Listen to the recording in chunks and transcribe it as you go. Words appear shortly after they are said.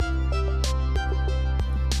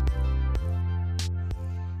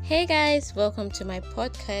Hey guys, welcome to my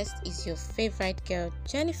podcast. It's your favorite girl,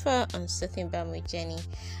 Jennifer, on Soothing Balm with Jenny.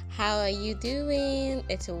 How are you doing?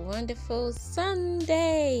 It's a wonderful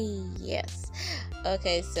Sunday. Yes.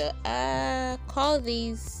 Okay, so call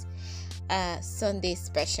these Sunday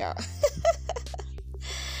special.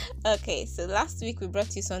 Okay, so last week we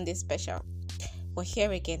brought you Sunday special. We're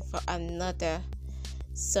here again for another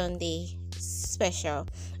Sunday special.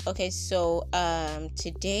 Okay, so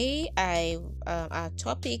today our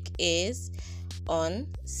topic is on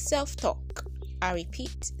self-talk. I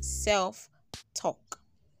repeat, self-talk.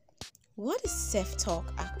 What is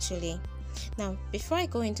self-talk actually? Now, before I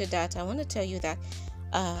go into that, I want to tell you that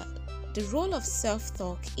the role of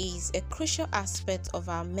self-talk is a crucial aspect of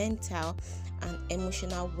our mental and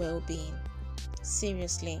emotional well-being.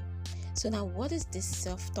 Seriously. So now, what is this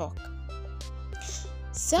self-talk?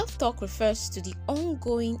 Self-talk refers to the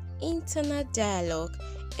ongoing internal dialogue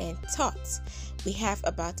and thoughts we have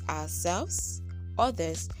about ourselves,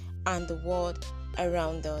 others, and the world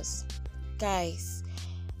around us. Guys,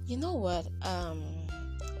 you know what? I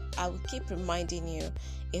will keep reminding you,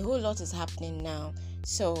 a whole lot is happening now.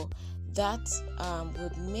 So that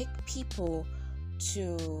would make people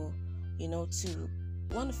to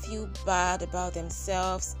want to feel bad about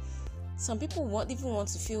themselves. Some people want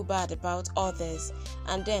to feel bad about others,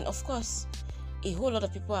 and then of course a whole lot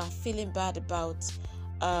of people are feeling bad about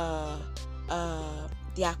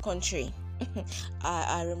their country.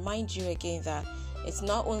 I remind you again that it's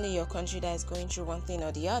not only your country that is going through one thing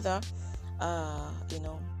or the other.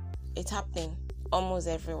 It's happening almost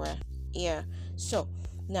everywhere. Yeah. So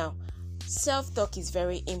now, self-talk is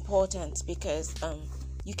very important because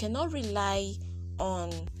you cannot rely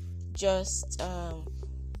on just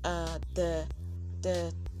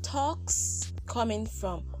the talks coming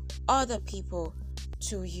from other people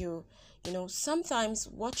to you. Sometimes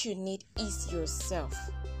what you need is yourself.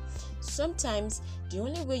 Sometimes the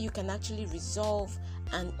only way you can actually resolve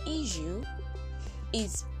an issue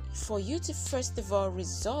is for you to first of all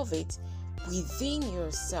resolve it within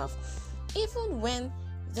yourself. Even when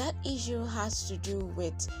that issue has to do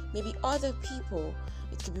with maybe other people,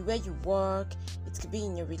 it could be where you work, it could be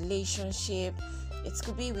in your relationship, it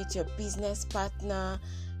could be with your business partner.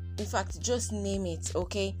 In fact, just name it,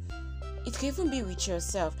 okay? It could even be with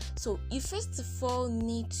yourself. So you first of all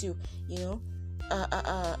need to,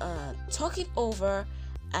 talk it over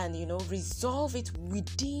and, resolve it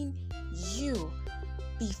within you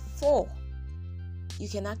before you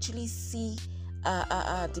can actually see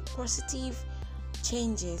the positive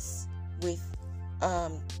changes with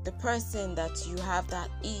the person that you have that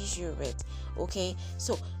issue with. Okay,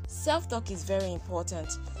 so self-talk is very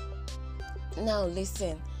important. Now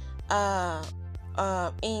listen,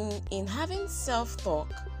 in having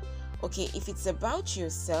self-talk, okay, if it's about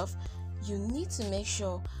yourself, you need to make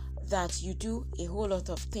sure that you do a whole lot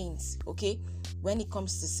of things, okay, when it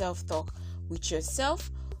comes to self-talk, with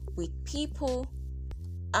yourself, with people,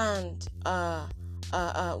 and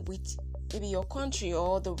with maybe your country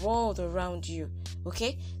or the world around you.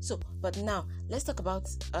 Okay, so but now let's talk about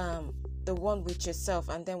the one with yourself,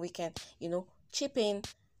 and then we can chip in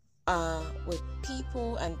with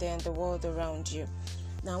people and then the world around you.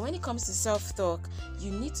 Now, when it comes to self-talk,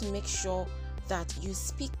 you need to make sure that you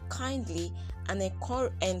speak kindly and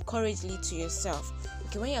encouragingly to yourself.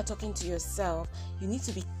 Okay, when you're talking to yourself, you need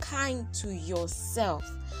to be kind to yourself,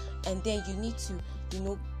 and then you need to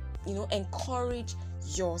encourage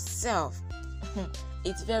yourself.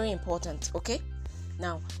 It's very important. Okay,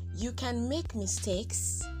 now you can make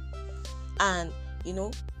mistakes, and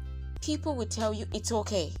people will tell you it's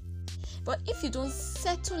okay. But if you don't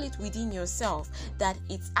settle it within yourself that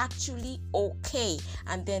it's actually okay,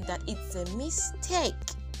 and then that it's a mistake,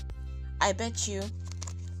 I bet you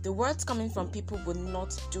the words coming from people will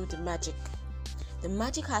not do the magic. The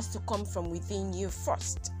magic has to come from within you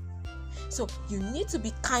first. So you need to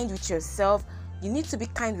be kind with yourself. You need to be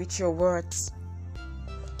kind with your words.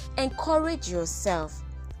 Encourage yourself.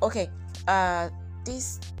 Okay,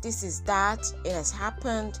 this is that. It has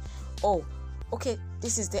happened. Oh, okay,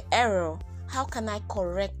 this is the error. How can I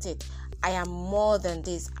correct it? I am more than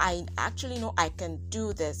this. I actually know I can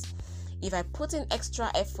do this. If I put in extra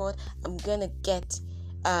effort, I'm gonna get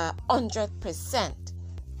 100%.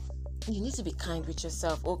 You need to be kind with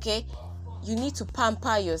yourself, okay? You need to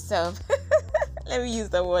pamper yourself. Let me use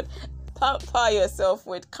the word. Pamper yourself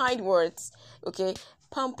with kind words, okay?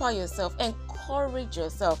 Pamper yourself. Encourage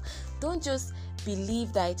yourself. Don't just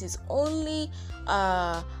believe that it is only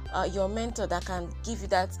your mentor that can give you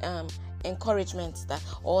that encouragement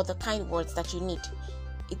or the kind words that you need.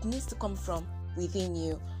 It needs to come from within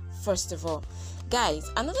you first of all. Guys,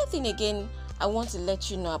 another thing again I want to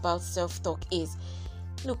let you know about self-talk is,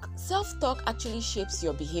 look, self-talk actually shapes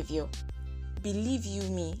your behavior. Believe you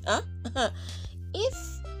me,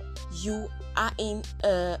 if you are in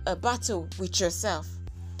a battle with yourself,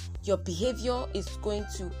 your behavior is going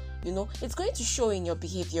to, it's going to show in your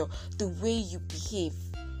behavior, the way you behave.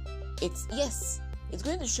 It's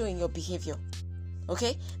going to show in your behavior.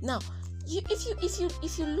 Okay? Now,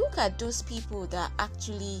 if you look at those people that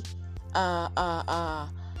actually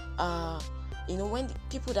when the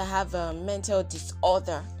people that have a mental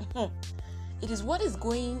disorder, it is what is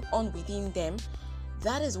going on within them,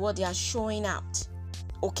 that is what they are showing out.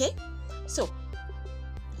 Okay? So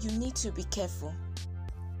you need to be careful.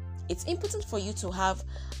 It's important for you to have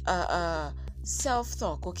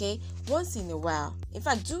self-talk, okay? Once in a while. In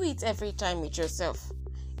fact, do it every time with yourself.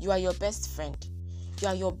 You are your best friend. You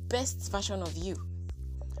are your best version of you.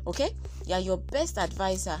 Okay? You are your best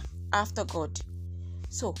advisor after God.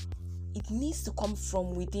 So it needs to come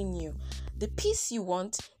from within you. The peace you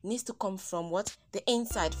want needs to come from what? The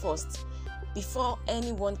inside first, before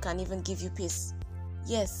anyone can even give you peace.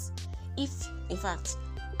 Yes. In fact,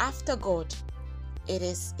 after God, it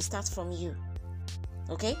starts from you.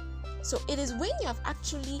 Okay? So it is when you have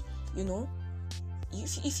actually, when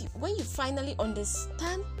you finally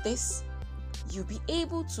understand this, you'll be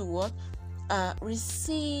able to what?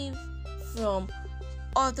 Receive from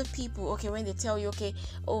other people. Okay, when they tell you, okay,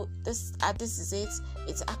 oh, this is it,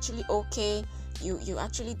 it's actually okay, you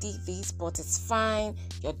actually did this, but it's fine,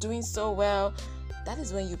 you're doing so well. That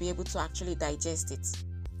is when you'll be able to actually digest it.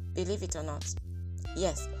 Believe it or not.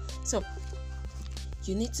 Yes. So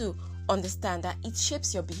you need to understand that it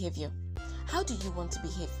shapes your behavior. How do you want to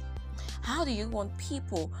behave? How do you want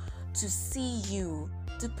people to see you,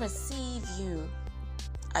 to perceive you?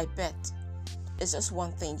 I bet it's just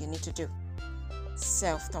one thing you need to do: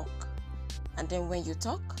 self-talk. And then when you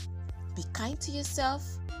talk, be kind to yourself,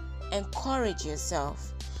 encourage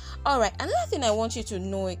yourself. All right, another thing I want you to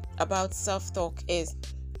know about self-talk is,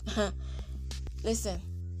 listen,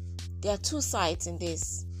 there are two sides in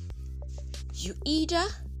this. You either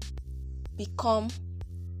become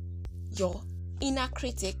your inner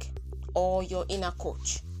critic or your inner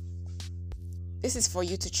coach. This is for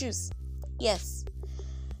you to choose. Yes.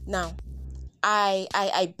 Now,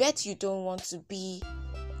 I bet you don't want to be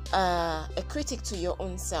a critic to your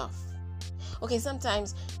own self. Okay,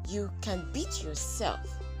 sometimes you can beat yourself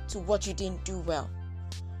to what you didn't do well.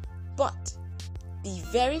 But be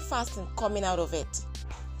very fast in coming out of it.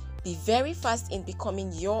 Be very fast in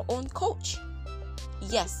becoming your own coach.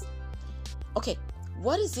 Yes. Okay,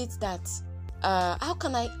 what is it that, how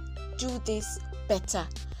can I do this better?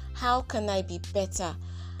 How can I be better?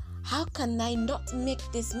 How can I not make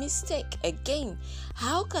this mistake again?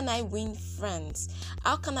 How can I win friends?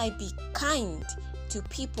 How can I be kind to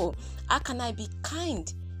people? How can I be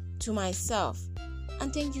kind to myself?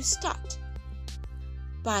 And then you start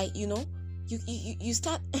by, you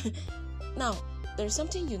start. Now, there's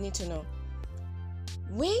something you need to know.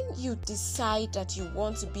 When you decide that you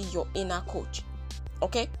want to be your inner coach,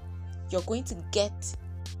 okay, you're going to get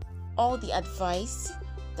all the advice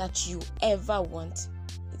that you ever want.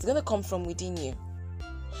 It's going to come from within you.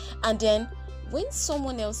 And then when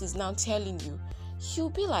someone else is now telling you, you'll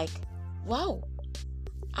be like, wow,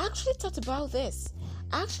 I actually thought about this.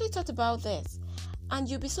 And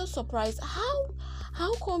you'll be so surprised.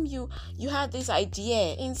 How come you had this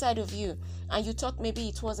idea inside of you and you thought maybe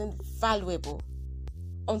it wasn't valuable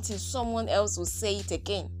until someone else will say it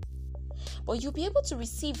again? But you'll be able to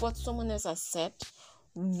receive what someone else has said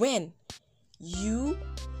when you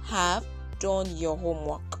have done your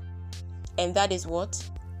homework. And that is what?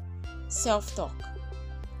 Self-talk.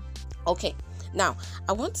 Okay, now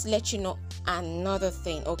I want to let you know another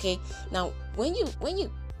thing. Okay, now when you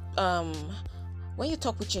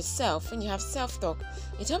talk with yourself, when you have self-talk,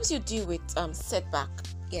 it helps you deal with setback.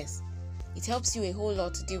 Yes, it helps you a whole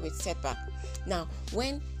lot to deal with setback. Now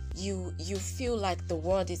when you feel like the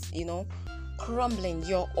world is crumbling,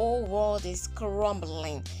 your whole world is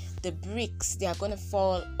crumbling, the bricks, they are going to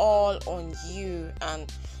fall all on you,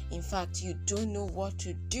 and in fact you don't know what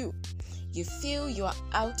to do, you feel you are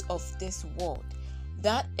out of this world,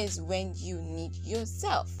 that is when you need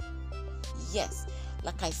yourself. Yes,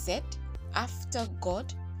 like I said, after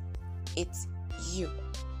God, it's you.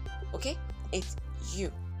 Okay, it's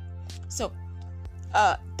you. So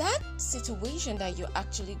that situation that you're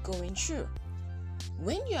actually going through,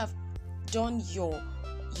 when you have done your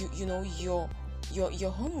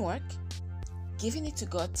homework, giving it to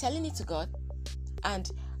God, telling it to God, and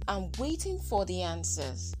waiting for the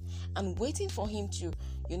answers, and waiting for Him to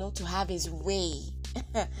to have His way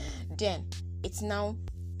then it now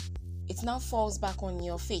falls back on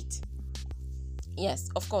your feet. Yes,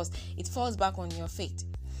 of course, it falls back on your feet.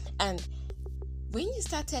 And when you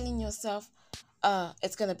start telling yourself,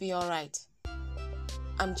 it's gonna be all right,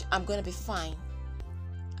 I'm gonna be fine,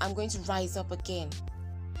 I'm going to rise up again,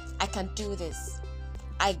 I can do this,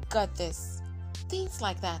 I got this, things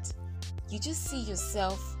like that, you just see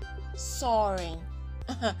yourself soaring.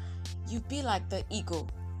 You be like the eagle.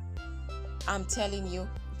 I'm telling you,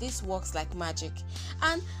 this works like magic.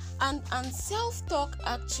 And self-talk,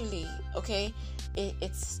 actually, okay,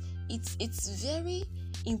 it's very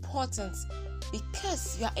important,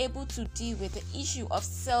 because you are able to deal with the issue of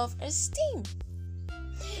self-esteem.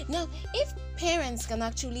 Now, if parents can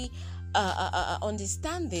actually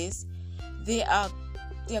understand this, they are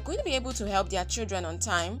going to be able to help their children on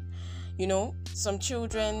time. You know, some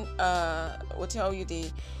children will tell you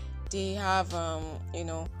they have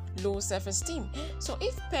low self-esteem. So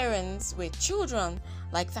if parents with children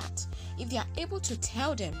like that, if they are able to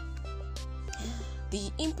tell them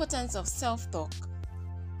the importance of self-talk,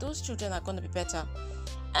 those children are going to be better.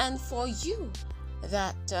 And for you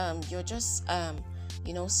that you're just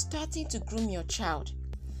starting to groom your child,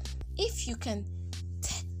 if you can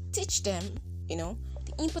teach them the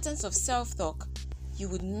importance of self-talk, you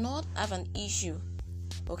would not have an issue,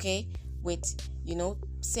 okay, with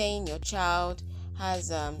saying your child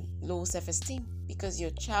has low self-esteem, because your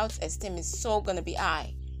child's esteem is so gonna be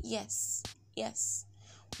high. Yes,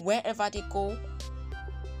 wherever they go,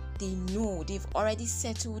 they know they've already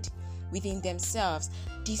settled within themselves.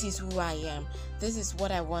 This is who I am, this is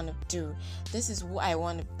what I want to do, this is who I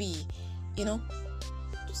want to be,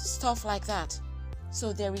 stuff like that.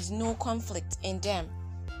 So there is no conflict in them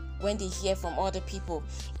when they hear from other people.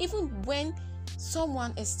 Even when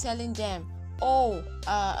someone is telling them, you're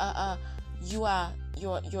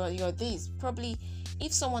this, probably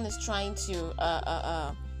if someone is trying to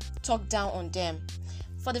talk down on them,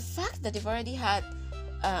 for the fact that they've already had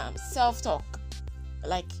self-talk,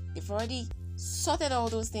 like they've already sorted all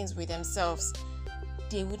those things with themselves,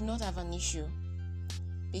 they would not have an issue,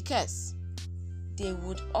 because they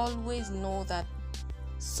would always know that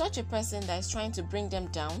such a person that is trying to bring them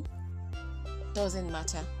down doesn't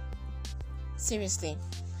matter. Seriously.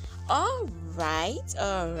 All right.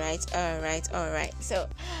 So,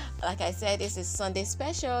 like I said, this is Sunday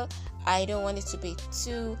special. I don't want it to be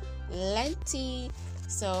too lengthy.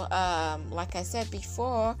 So, like I said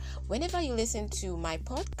before, whenever you listen to my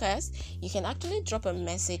podcast, you can actually drop a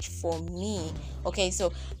message for me. Okay,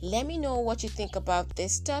 so let me know what you think about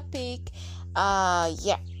this topic.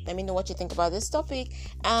 Let me know what you think about this topic.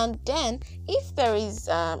 And then, if there is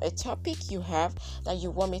a topic you have that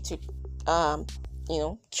you want me to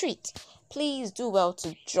treat, please do well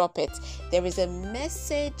to drop it. There is a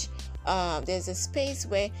message, there's a space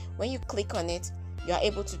where when you click on it, you are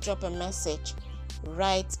able to drop a message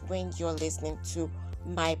right when you're listening to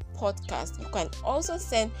my podcast. You can also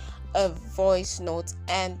send a voice note,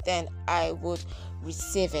 and then I would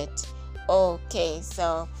receive it. Okay,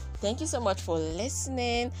 so thank you so much for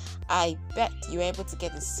listening. I bet you're able to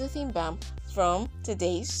get the soothing balm from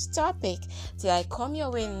today's topic. Till I come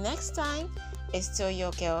your way next time, it's still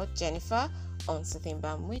your girl Jennifer on Soothing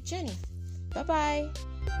Balm with Jenny. Bye bye.